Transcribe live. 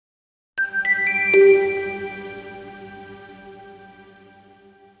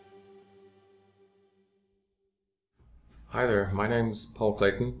Hi there, my name's Paul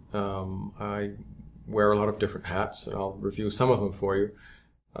Clayton. I wear a lot of different hats, and I'll review some of them for you.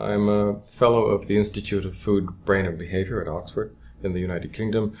 I'm a fellow of the Institute of Food, Brain and Behavior at Oxford in the United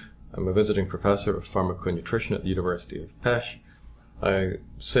Kingdom. I'm a visiting professor of pharmaco-nutrition at the University of Pech. I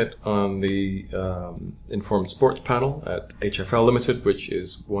sit on the Informed Sports panel at HFL Limited, which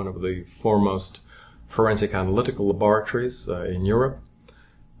is one of the foremost forensic analytical laboratories in Europe.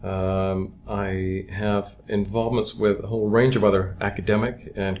 I have involvements with a whole range of other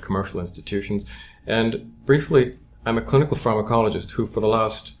academic and commercial institutions. And briefly, I'm a clinical pharmacologist who, for the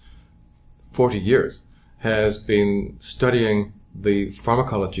last 40 years, has been studying the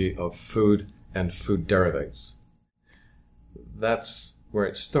pharmacology of food and food derivatives. That's where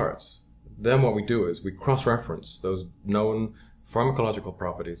it starts. Then what we do is we cross-reference those known pharmacological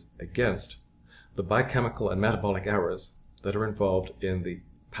properties against the biochemical and metabolic errors that are involved in the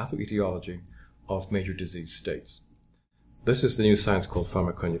pathoetiology of major disease states. This is the new science called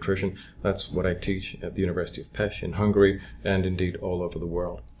pharmaco-nutrition. That's what I teach at the University of Pech in Hungary and indeed all over the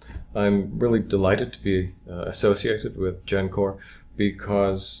world. I'm really delighted to be associated with Gencor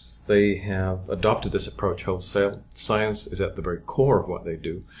because they have adopted this approach wholesale. Science is at the very core of what they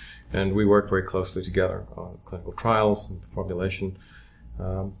do, and we work very closely together on clinical trials and formulation.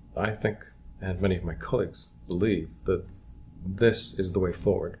 I think, and many of my colleagues believe, that this is the way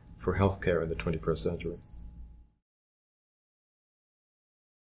forward for healthcare in the 21st century.